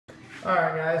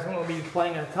Alright guys, I'm going to be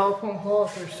playing a telephone call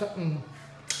if there's something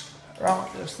wrong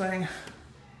with this thing.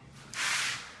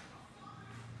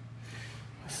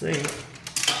 Let's see.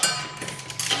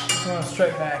 I'm going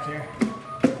straight back here.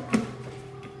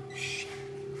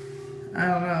 I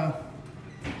don't know.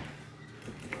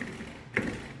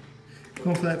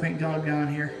 Going for that pink dog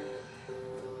down here.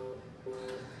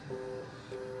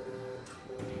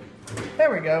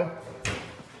 There we go.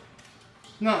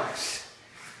 Nice.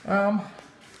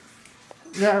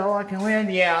 Is that all I can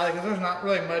land? Yeah, because there's not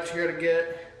really much here to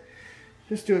get.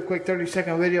 Just do a quick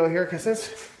 30-second video here because that's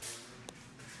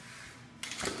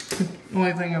the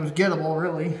only thing that was gettable,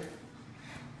 really.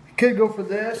 Could go for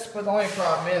this, but the only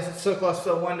problem is it's so close to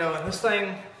the window and this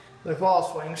thing, the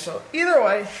ball swings. So either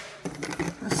way,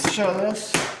 let's show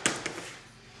this.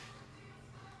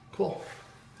 Cool.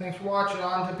 Thanks for watching.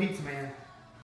 On to Pizza Man.